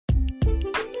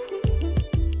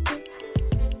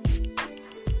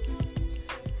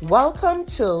Welcome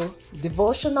to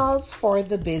Devotionals for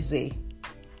the Busy.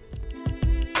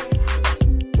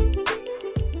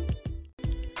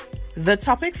 The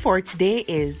topic for today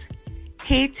is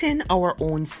hating our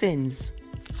own sins.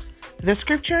 The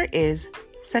scripture is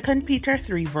 2 Peter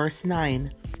 3 verse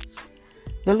 9.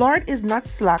 The Lord is not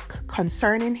slack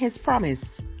concerning his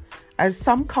promise, as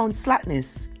some count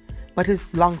slackness, but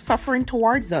is long-suffering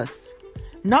towards us,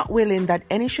 not willing that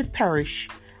any should perish,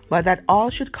 but that all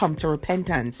should come to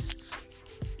repentance.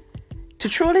 To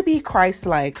truly be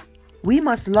Christ-like, we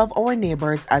must love our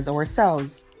neighbors as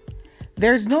ourselves.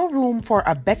 There is no room for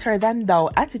a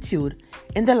better-than-thou attitude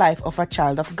in the life of a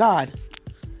child of God.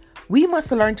 We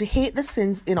must learn to hate the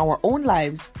sins in our own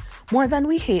lives more than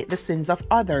we hate the sins of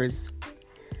others.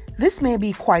 This may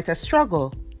be quite a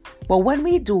struggle, but when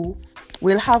we do,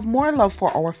 we'll have more love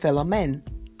for our fellow men.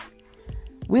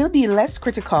 We'll be less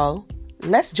critical,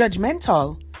 less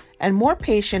judgmental, and more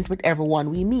patient with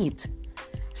everyone we meet.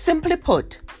 Simply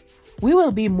put, we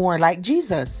will be more like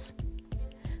Jesus.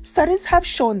 Studies have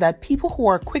shown that people who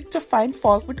are quick to find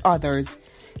fault with others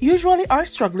usually are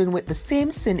struggling with the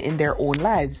same sin in their own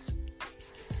lives.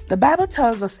 The Bible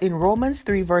tells us in Romans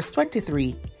 3 verse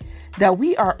 23 that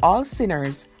we are all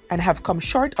sinners and have come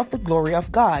short of the glory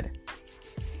of God.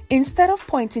 Instead of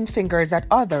pointing fingers at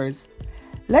others,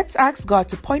 let's ask God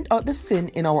to point out the sin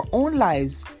in our own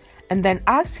lives and then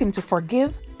ask Him to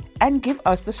forgive and give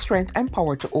us the strength and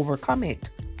power to overcome it.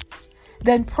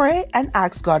 Then pray and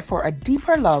ask God for a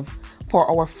deeper love for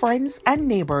our friends and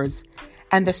neighbors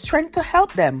and the strength to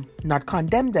help them, not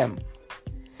condemn them.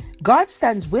 God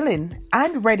stands willing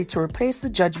and ready to replace the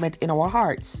judgment in our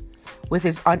hearts with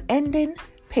His unending,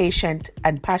 patient,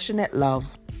 and passionate love.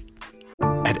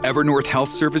 At Evernorth Health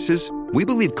Services, we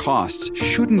believe costs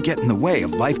shouldn't get in the way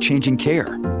of life-changing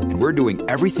care, and we're doing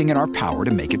everything in our power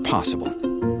to make it possible.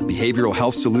 Behavioral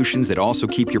health solutions that also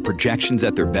keep your projections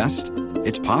at their best?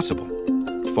 It's possible.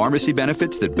 Pharmacy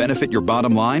benefits that benefit your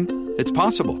bottom line? It's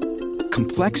possible.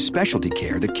 Complex specialty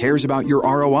care that cares about your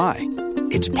ROI?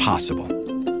 It's possible.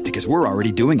 Because we're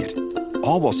already doing it.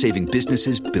 All while saving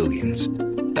businesses billions.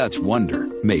 That's Wonder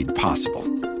made possible.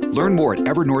 Learn more at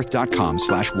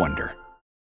evernorth.com/wonder.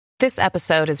 This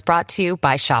episode is brought to you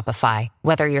by Shopify.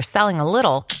 Whether you're selling a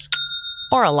little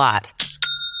or a lot,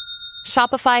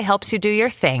 Shopify helps you do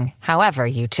your thing, however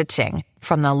you cha-ching.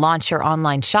 From the launch your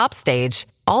online shop stage,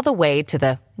 all the way to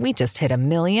the we just hit 1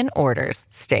 million orders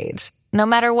stage. No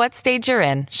matter what stage you're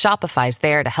in, Shopify's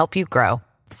there to help you grow.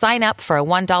 Sign up for a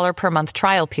 $1 per month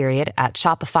trial period at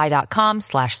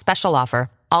shopify.com/special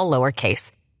offer, all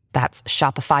lowercase. That's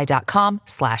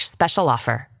shopify.com/special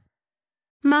offer.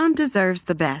 Mom deserves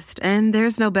the best, and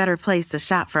there's no better place to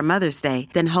shop for Mother's Day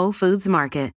than Whole Foods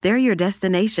Market. They're your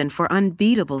destination for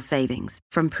unbeatable savings,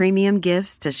 from premium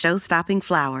gifts to show-stopping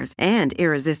flowers and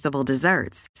irresistible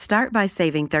desserts. Start by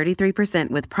saving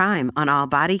 33% with Prime on all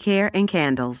body care and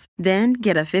candles. Then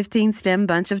get a 15-stem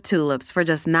bunch of tulips for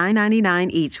just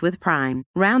 $9.99 each with Prime.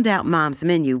 Round out Mom's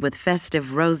menu with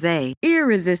festive rosé,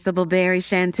 irresistible berry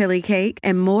chantilly cake,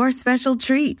 and more special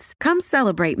treats. Come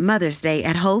celebrate Mother's Day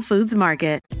at Whole Foods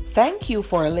Market. Thank you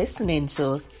for listening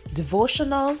to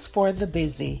Devotionals for the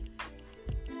Busy.